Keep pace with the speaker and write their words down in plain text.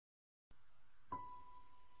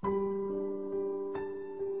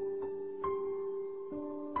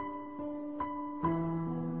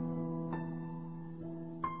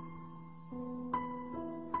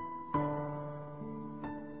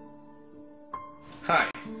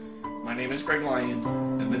my name is Greg Lyons,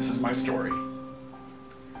 and this is my story.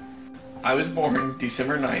 I was born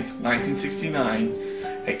December 9th,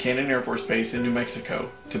 1969, at Cannon Air Force Base in New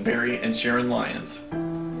Mexico to Barry and Sharon Lyons.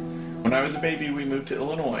 When I was a baby, we moved to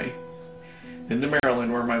Illinois, then to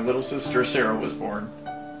Maryland, where my little sister Sarah was born,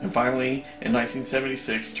 and finally in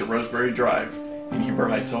 1976 to Roseberry Drive in Huber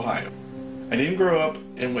Heights, Ohio. I didn't grow up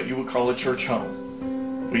in what you would call a church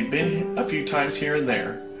home. We'd been a few times here and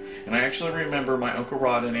there, and I actually remember my Uncle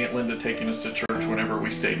Rod and Aunt Linda taking us to church whenever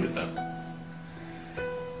we stayed with them.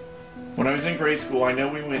 When I was in grade school, I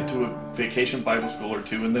know we went to a vacation Bible school or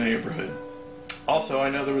two in the neighborhood. Also,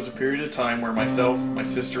 I know there was a period of time where myself, my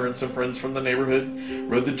sister, and some friends from the neighborhood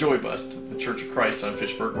rode the Joy Bus to the Church of Christ on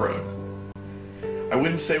Fitchburg Road. I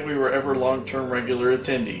wouldn't say we were ever long-term regular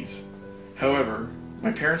attendees. However,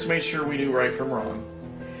 my parents made sure we knew right from wrong.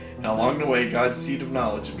 And along the way, God's seed of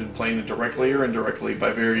knowledge had been planted directly or indirectly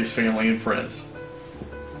by various family and friends.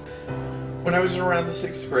 When I was around the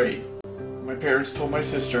 6th grade, my parents told my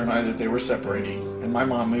sister and I that they were separating, and my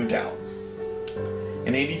mom moved out.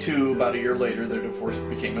 In '82, about a year later, their divorce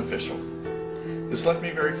became official. This left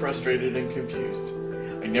me very frustrated and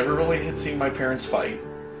confused. I never really had seen my parents fight,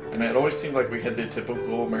 and it always seemed like we had the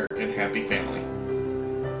typical American happy family.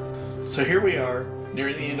 So here we are,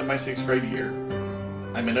 near the end of my 6th grade year.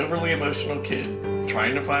 I'm an overly emotional kid,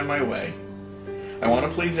 trying to find my way. I want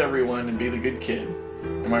to please everyone and be the good kid,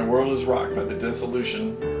 and my world is rocked by the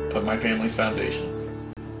dissolution of my family's foundation.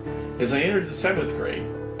 As I entered the 7th grade,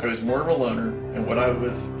 I was more of a loner and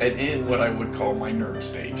in what I would call my nerd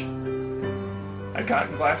stage. I'd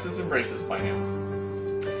gotten glasses and braces by now.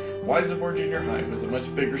 Weisenborn Junior High was a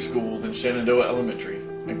much bigger school than Shenandoah Elementary,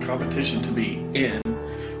 and competition to be in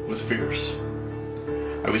was fierce.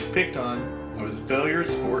 I was picked on. I was a failure at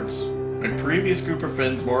sports. My previous group of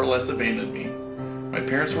friends more or less abandoned me. My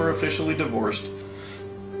parents were officially divorced.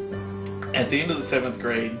 At the end of the 7th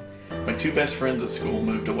grade, my two best friends at school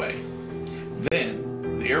moved away.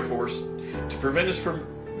 Then, the Air Force, to prevent us from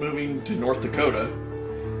moving to North Dakota,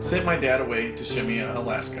 sent my dad away to Shemya,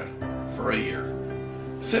 Alaska, for a year.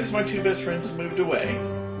 Since my two best friends had moved away,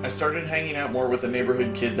 I started hanging out more with a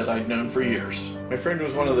neighborhood kid that I'd known for years. My friend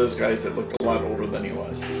was one of those guys that looked a lot older than he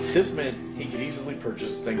was. This meant he could easily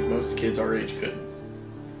purchase things most kids our age couldn't.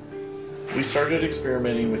 We started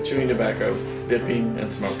experimenting with chewing tobacco, dipping,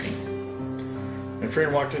 and smoking. My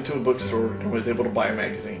friend walked into a bookstore and was able to buy a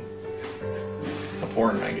magazine. A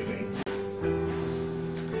porn magazine.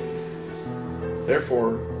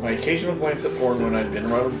 Therefore, my occasional glance at porn when I'd been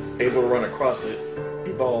able to run across it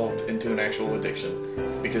evolved into an actual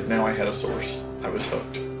addiction, because now I had a source. I was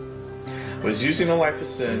hooked. I was using a life of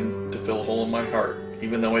sin to fill a hole in my heart,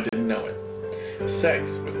 even though I didn't know it. Sex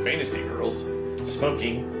with fantasy girls,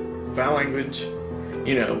 smoking, foul language,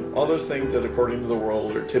 all those things that according to the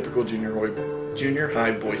world are typical junior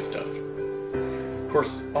high boy stuff. Of course,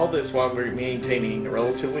 all this while maintaining a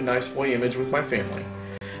relatively nice boy image with my family,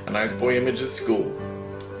 a nice boy image at school,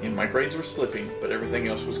 and my grades were slipping, but everything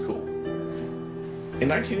else was cool. In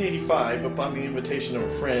 1985, upon the invitation of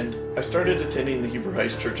a friend, I started attending the Huber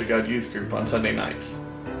Heights Church of God youth group on Sunday nights.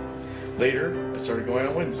 Later, I started going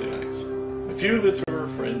on Wednesday nights. A few of us who were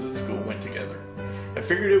friends at school went together. I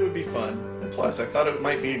figured it would be fun, and plus I thought it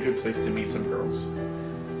might be a good place to meet some girls.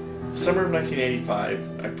 Summer of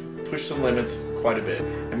 1985, I pushed the limits quite a bit.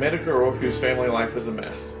 I met a girl whose family life was a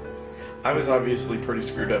mess. I was obviously pretty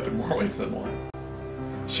screwed up in more ways than one.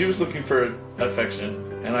 She was looking for affection,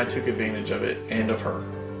 and I took advantage of it and of her.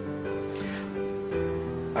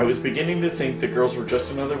 I was beginning to think that girls were just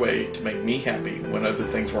another way to make me happy when other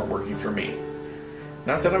things weren't working for me.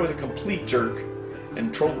 Not that I was a complete jerk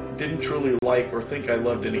and didn't truly like or think I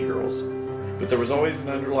loved any girls, but there was always an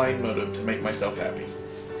underlying motive to make myself happy.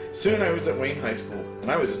 Soon I was at Wayne High School, and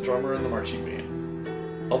I was a drummer in the marching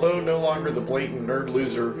band. Although no longer the blatant nerd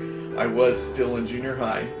loser I was still in junior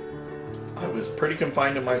high, I was pretty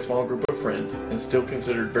confined to my small group of friends and still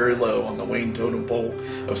considered very low on the Wayne totem pole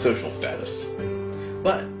of social status.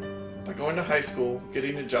 But by going to high school,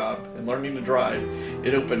 getting a job, and learning to drive,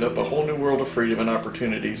 it opened up a whole new world of freedom and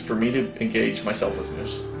opportunities for me to engage my selflessness.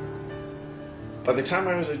 By the time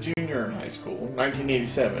I was a junior in high school,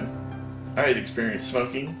 1987, I had experienced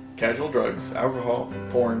smoking, casual drugs, alcohol,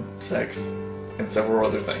 porn, sex, and several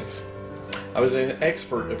other things. I was an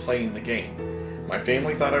expert at playing the game. My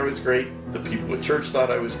family thought I was great, the people at church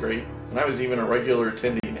thought I was great, and I was even a regular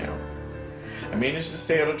attendee now. I managed to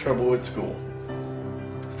stay out of trouble at school.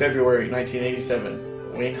 February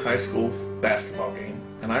 1987, Wayne High School basketball game,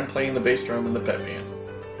 and I'm playing the bass drum in the pep band.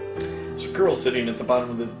 There's a girl sitting at the bottom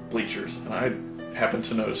of the bleachers, and I happened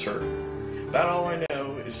to notice her. About all I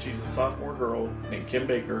know is she's a sophomore girl named Kim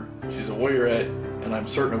Baker. She's a Warriorette, and I'm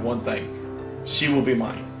certain of one thing. She will be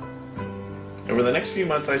mine. Over the next few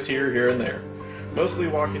months, I see her here and there, mostly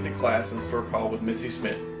walking to class and store call with Missy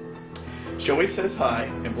Smith. She always says hi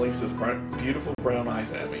and blinks those beautiful brown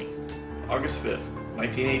eyes at me. August 5th,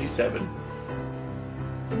 1987.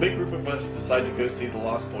 A big group of us decide to go see The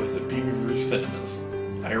Lost Boys at Beaver Rouge Cinemas.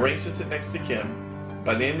 I arrange to sit next to Kim.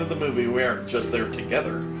 By the end of the movie, we aren't just there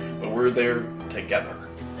together, but we're there together.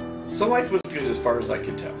 So life was good as far as I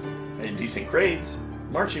could tell. I had decent grades,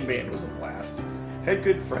 marching band was a blast, had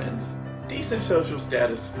good friends, decent social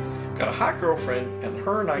status, got a hot girlfriend, and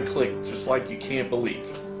her and I clicked just like you can't believe.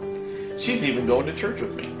 She's even going to church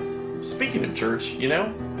with me. Speaking of church,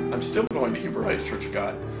 I'm still going to Huber Heights Church of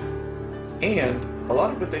God. And a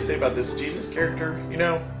lot of what they say about this Jesus character,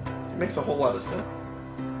 it makes a whole lot of sense.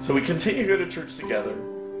 So we continue to go to church together,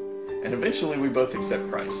 and eventually we both accept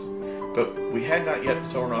Christ. But we had not yet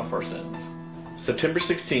torn off our sins. September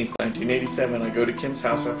 16th, 1987, I go to Kim's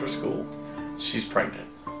house after school. She's pregnant.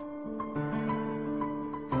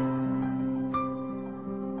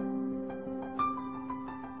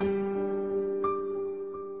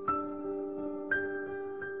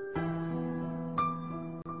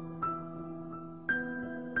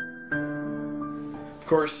 Of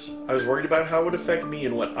course, I was worried about how it would affect me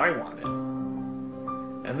and what I wanted.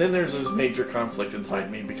 And then there's this major conflict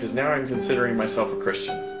inside me because now I'm considering myself a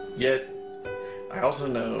Christian. Yet, I also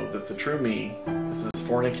know that the true me is this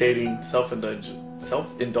fornicating,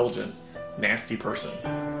 self-indulgent, nasty person.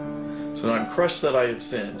 So I'm crushed that I have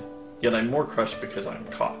sinned, yet I'm more crushed because I'm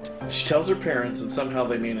caught. She tells her parents and somehow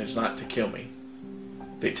they manage not to kill me.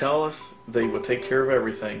 They tell us they will take care of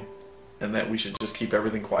everything and that we should just keep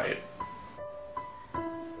everything quiet.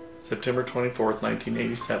 September 24th,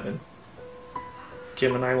 1987.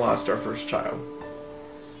 Kim and I lost our first child.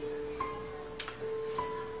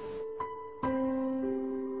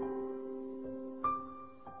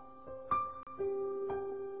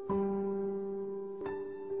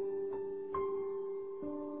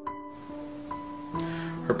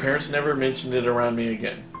 Her parents never mentioned it around me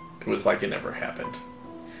again. It was like it never happened.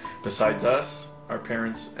 Besides us, our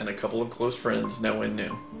parents, and a couple of close friends, no one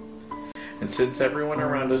knew. And since everyone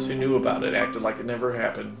around us who knew about it acted like it never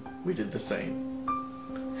happened, we did the same.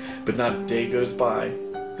 But not a day goes by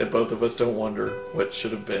that both of us don't wonder what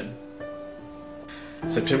should have been.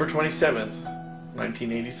 September 27th,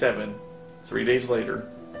 1987, 3 days later,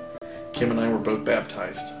 Kim and I were both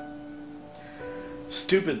baptized.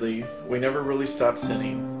 Stupidly, we never really stopped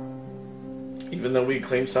sinning, even though we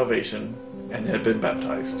claimed salvation and had been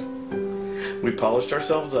baptized. We polished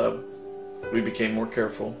ourselves up, we became more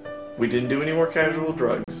careful, we didn't do any more casual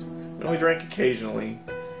drugs, and we drank occasionally,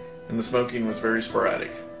 and the smoking was very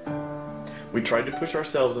sporadic. We tried to push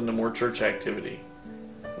ourselves into more church activity.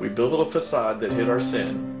 We built a facade that hid our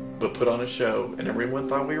sin, but put on a show, and everyone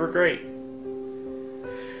thought we were great.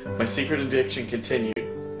 My secret addiction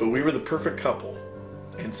continued, but we were the perfect couple.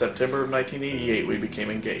 In September of 1988, we became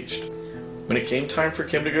engaged. When it came time for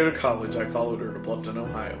Kim to go to college, I followed her to Bluffton,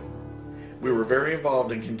 Ohio. We were very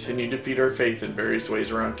involved and continued to feed our faith in various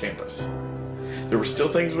ways around campus. There were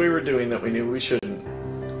still things we were doing that we knew we shouldn't.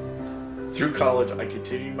 Through college, I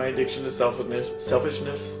continued my addiction to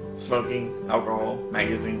selfishness, smoking, alcohol,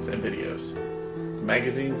 magazines, and videos. The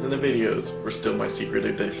magazines and the videos were still my secret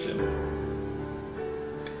addiction.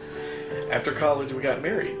 After college, we got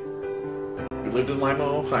married. We lived in Lima,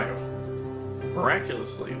 Ohio.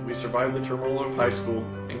 Miraculously, we survived the turmoil of high school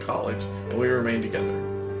and college, and we remained together.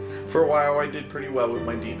 For a while, I did pretty well with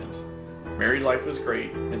my demons. Married life was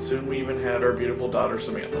great, and soon we even had our beautiful daughter,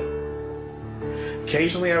 Samantha.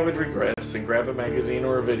 Occasionally, I would regress and grab a magazine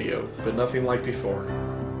or a video, but nothing like before.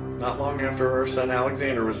 Not long after our son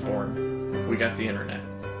Alexander was born, we got the internet.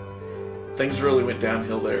 Things really went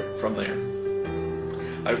downhill from there.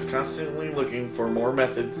 I was constantly looking for more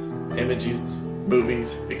methods, images, movies,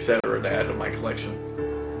 etc. to add to my collection.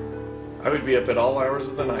 I would be up at all hours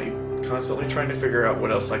of the night, constantly trying to figure out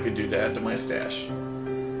what else I could do to add to my stash.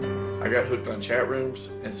 I got hooked on chat rooms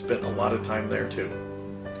and spent a lot of time there too.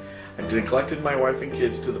 I neglected my wife and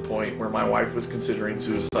kids to the point where my wife was considering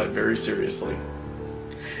suicide very seriously.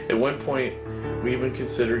 At one point, we even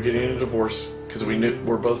considered getting a divorce because we knew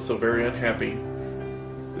we're both so very unhappy.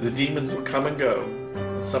 The demons would come and go,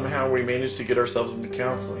 and somehow we managed to get ourselves into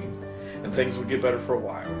counseling, and things would get better for a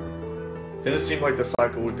while. Then it seemed like the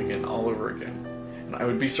cycle would begin all over again, and I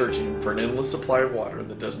would be searching for an endless supply of water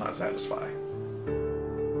that does not satisfy.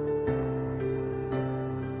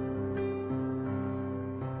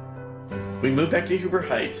 We moved back to Huber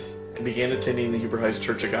Heights and began attending the Huber Heights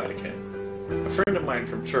Church of God again. A friend of of mine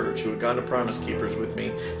from church who had gone to Promise Keepers with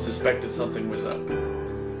me suspected something was up.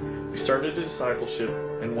 We started a discipleship,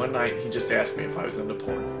 and one night he just asked me if I was into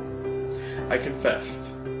porn. I confessed.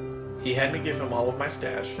 He had me give him all of my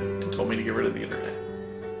stash and told me to get rid of the internet.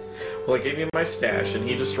 Well, I gave him my stash and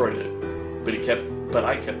he destroyed it, but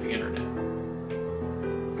I kept the internet.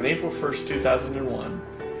 On April 1st,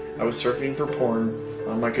 2001, I was surfing for porn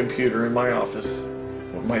on my computer in my office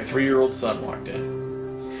when my 3-year-old son walked in.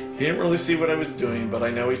 He didn't really see what I was doing, but I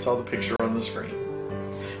know he saw the picture on the screen.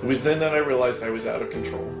 It was then that I realized I was out of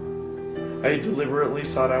control. I had deliberately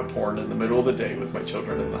sought out porn in the middle of the day with my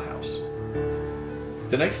children in the house.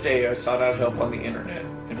 The next day, I sought out help on the internet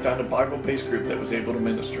and found a Bible-based group that was able to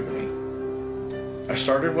minister to me. I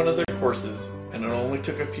started one of their courses, and it only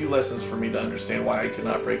took a few lessons for me to understand why I could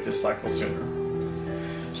not break this cycle sooner.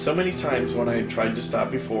 So many times when I had tried to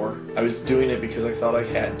stop before, I was doing it because I thought I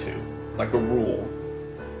had to, like a rule.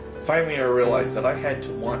 Finally, I realized that I had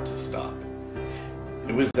to want to stop.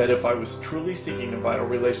 It was that if I was truly seeking a vital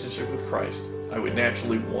relationship with Christ, I would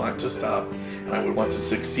naturally want to stop, and I would want to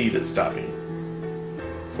succeed at stopping.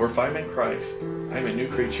 For if I'm in Christ, I'm a new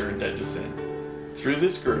creature and dead to sin. Through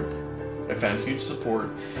this group, I found huge support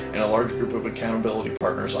and a large group of accountability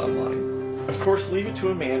partners online. Of course, leave it to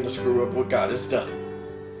a man to screw up what God has done.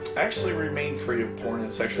 I actually remained free of porn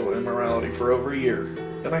and sexual immorality for over a year.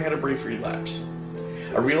 Then I had a brief relapse.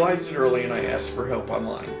 I realized it early and I asked for help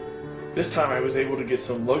online. This time I was able to get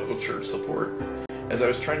some local church support as I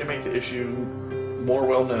was trying to make the issue more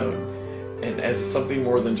well known and as something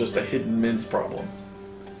more than just a hidden men's problem.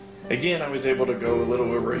 Again, I was able to go a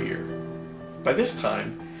little over a year. By this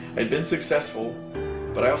time, I'd been successful,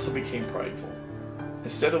 but I also became prideful.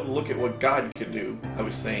 Instead of look at what God can do, I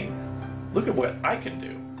was saying, look at what I can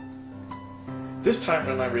do. This time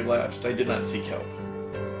when I relapsed, I did not seek help.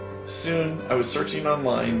 Soon, I was searching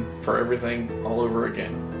online for everything all over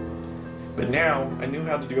again. But now, I knew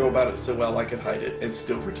how to go about it so well I could hide it and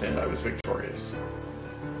still pretend I was victorious.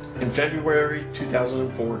 In February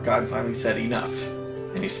 2004, God finally said enough,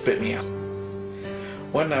 and He spit me out.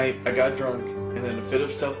 One night, I got drunk, and in a fit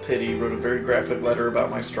of self-pity, wrote a very graphic letter about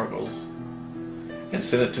my struggles, and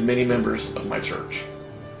sent it to many members of my church.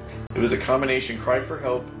 It was a combination cry for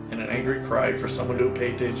help and an angry cry for someone to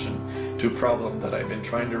pay attention to a problem that I've been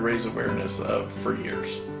trying to raise awareness of for years.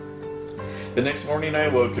 The next morning I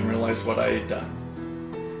awoke and realized what I had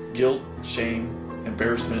done. Guilt, shame,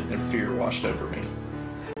 embarrassment, and fear washed over me.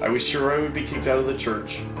 I was sure I would be kicked out of the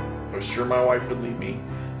church. I was sure my wife would leave me.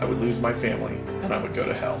 I would lose my family, and I would go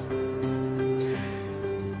to hell.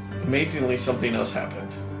 Amazingly, something else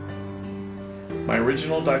happened. My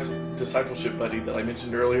original discipleship buddy that I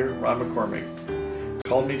mentioned earlier, Rob McCormick,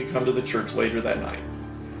 called me to come to the church later that night.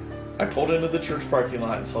 I pulled into the church parking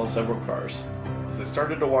lot and saw several cars. As I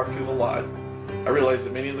started to walk through the lot, I realized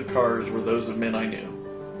that many of the cars were those of men I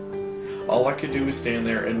knew. All I could do was stand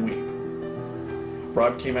there and weep.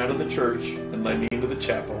 Rob came out of the church and led me into the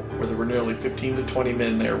chapel, where there were nearly 15 to 20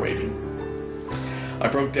 men there waiting. I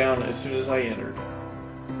broke down as soon as I entered.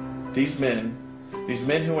 These men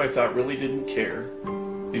who I thought really didn't care,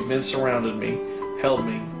 these men surrounded me, held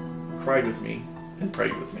me, cried with me, and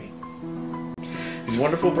prayed with me. These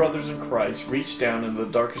wonderful brothers in Christ reached down into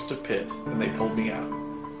the darkest of pits, and they pulled me out.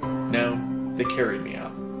 No, they carried me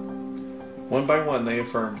out. One by one, they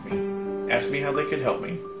affirmed me, asked me how they could help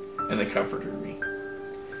me, and they comforted me.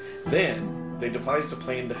 Then, they devised a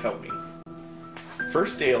plan to help me.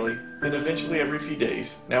 First daily, then eventually every few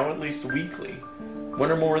days, now at least weekly,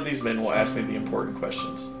 one or more of these men will ask me the important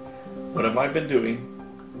questions. What have I been doing?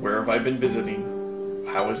 Where have I been visiting?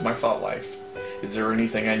 How is my thought life? Is there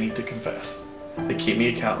anything I need to confess? They keep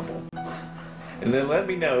me accountable. And they let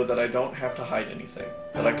me know that I don't have to hide anything,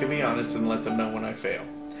 that I can be honest and let them know when I fail.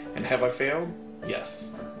 And have I failed? Yes.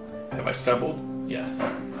 Have I stumbled? Yes.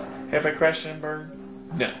 Have I crashed and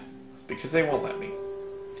burned? No, because they won't let me.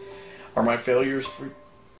 Are my failures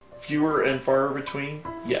fewer and far between?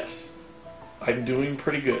 Yes. I'm doing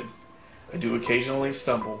pretty good. I do occasionally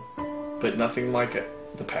stumble, but nothing like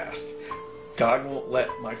the past. God won't let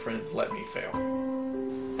my friends let me fail.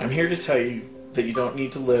 I'm here to tell you that you don't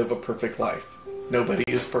need to live a perfect life. Nobody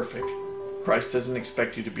is perfect. Christ doesn't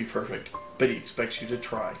expect you to be perfect, but He expects you to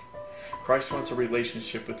try. Christ wants a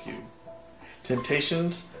relationship with you.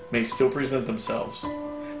 Temptations may still present themselves,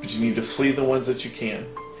 but you need to flee the ones that you can.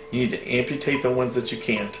 You need to amputate the ones that you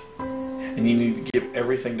can't. And you need to give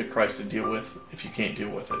everything to Christ to deal with if you can't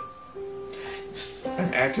deal with it.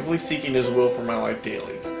 I'm actively seeking His will for my life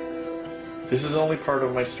daily. This is only part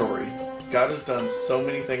of my story. God has done so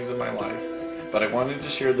many things in my life, but I wanted to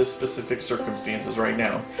share this specific circumstances right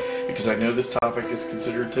now because I know this topic is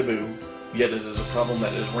considered taboo, yet it is a problem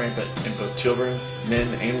that is rampant in both children,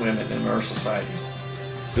 men, and women in our society.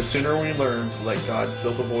 The sooner we learn to let God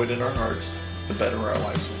fill the void in our hearts, the better our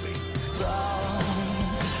lives will be.